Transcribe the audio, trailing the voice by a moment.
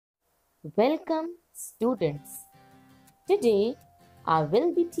Welcome, students. Today I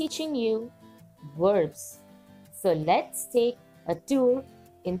will be teaching you verbs. So let's take a tour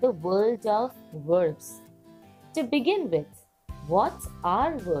in the world of verbs. To begin with, what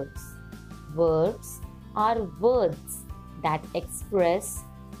are verbs? Verbs are words that express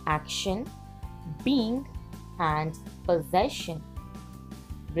action, being, and possession.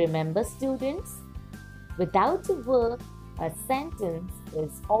 Remember, students, without a verb, a sentence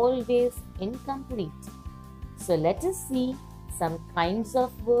is always incomplete. So let us see some kinds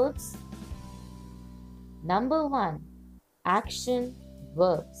of verbs. Number 1. Action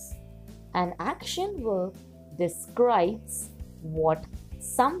verbs. An action verb describes what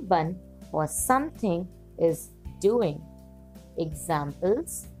someone or something is doing.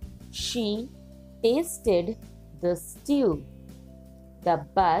 Examples: she tasted the stew. The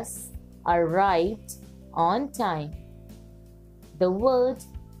bus arrived on time. The word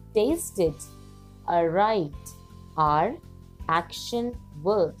tasted, arrived are action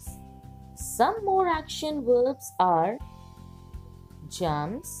verbs. Some more action verbs are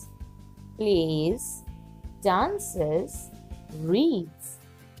jumps, plays, dances, reads.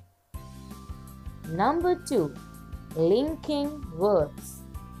 Number 2. Linking verbs.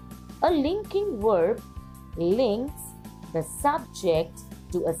 A linking verb links the subject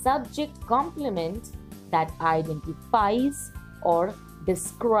to a subject complement that identifies or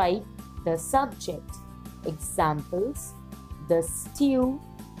describe the subject. Examples: the stew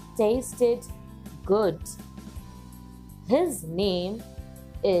tasted good. His name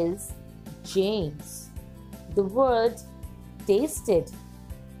is James. The word tasted,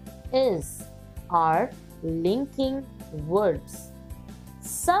 is are linking verbs.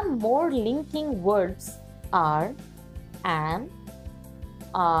 Some more linking verbs are am,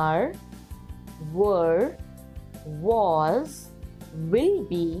 are, were, was, will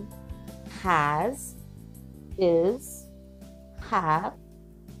be, has, is, have,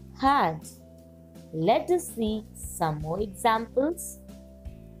 had. Let us see some more examples.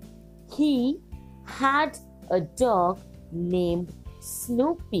 He had a dog named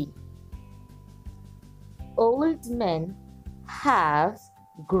Snoopy. Old men have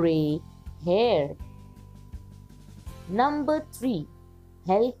gray hair. Number 3.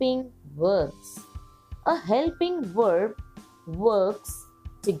 Helping verbs. A helping verb works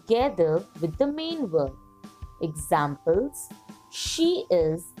together with the main verb. Examples: she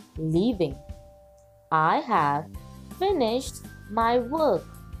is leaving. I have finished my work.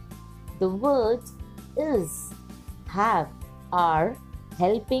 The word is, have are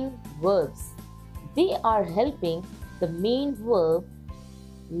helping verbs. They are helping the main verb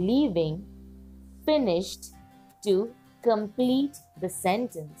leaving, finished to complete the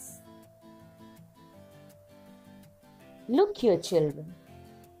sentence. Look here, children.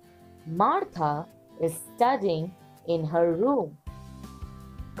 Martha is studying in her room.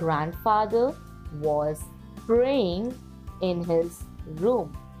 Grandfather was praying in his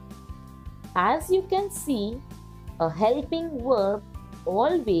room. As you can see, a helping verb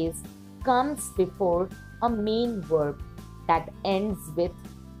always comes before a main verb that ends with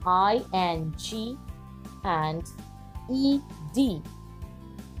ing and ed.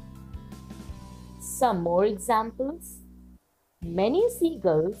 Some more examples. Many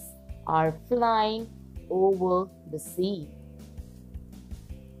seagulls are flying over the sea.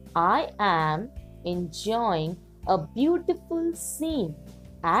 I am enjoying a beautiful scene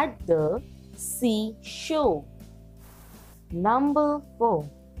at the seashore. Number 4.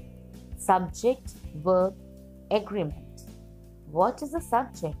 Subject-verb agreement. What is a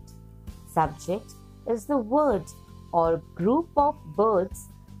subject? Subject is the word or group of words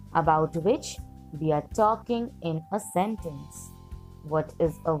about which we are talking in a sentence. What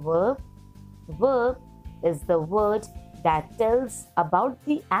is a verb? Verb is the word that tells about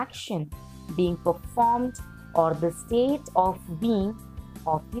the action being performed or the state of being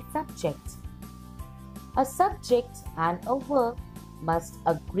of the subject. A subject and a verb must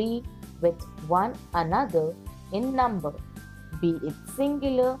agree with one another in number, be it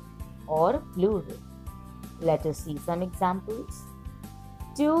singular or plural. Let us see some examples.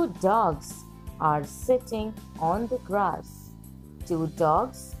 2 dogs are sitting on the grass. 2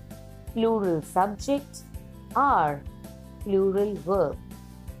 dogs, plural subject, are plural verb.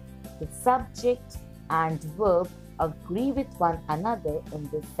 The subject and verb agree with one another in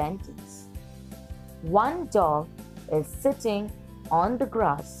this sentence. 1 dog is sitting on the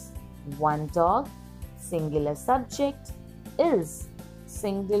grass. 1 dog, singular subject, is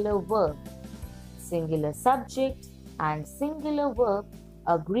singular verb. Singular subject and singular verb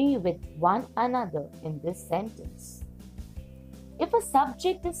agree with one another in this sentence. If a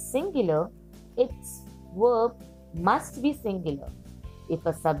subject is singular, its verb must be singular. If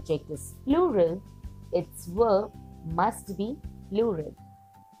a subject is plural, its verb must be plural.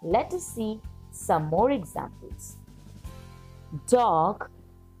 Let us see some more examples. Dog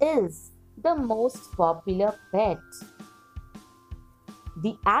is the most popular pet.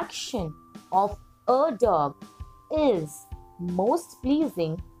 The action of a dog is most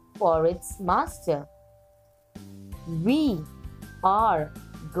pleasing for its master. We are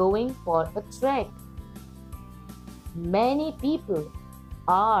going for a trek. Many people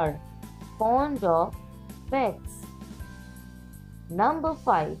are fond of pets. Number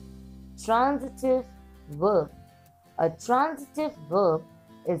 5. Transitive verb. A transitive verb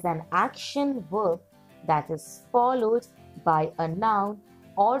is an action verb that is followed by a noun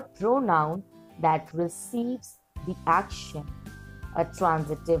or pronoun that receives the action. A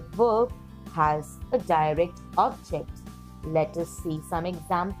transitive verb has a direct object. Let us see some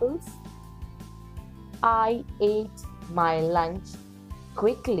examples. I ate my lunch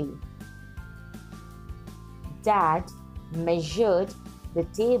quickly. Dad measured the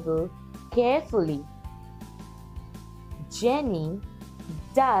table carefully. Jenny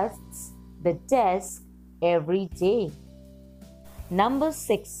dusts the desk every day. Number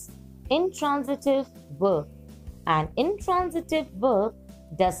 6. Intransitive verb. An intransitive verb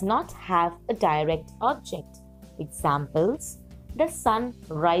does not have a direct object. Examples: the sun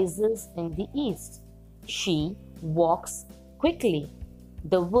rises in the east. She walks quickly.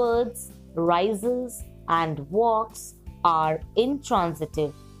 The words rises and walks are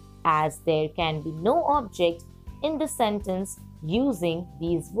intransitive, as there can be no object in the sentence using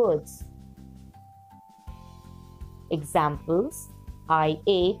these words. Examples: I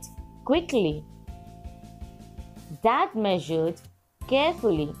ate quickly. Dad measured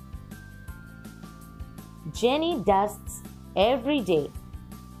carefully. Jenny dusts every day.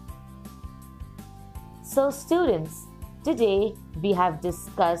 So students, today we have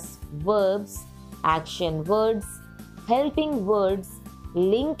discussed verbs, action words, helping words,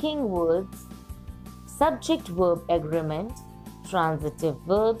 linking words, subject-verb agreement, transitive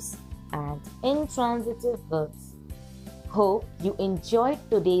verbs, and intransitive verbs. Hope you enjoyed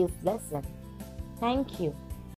today's lesson. Thank you.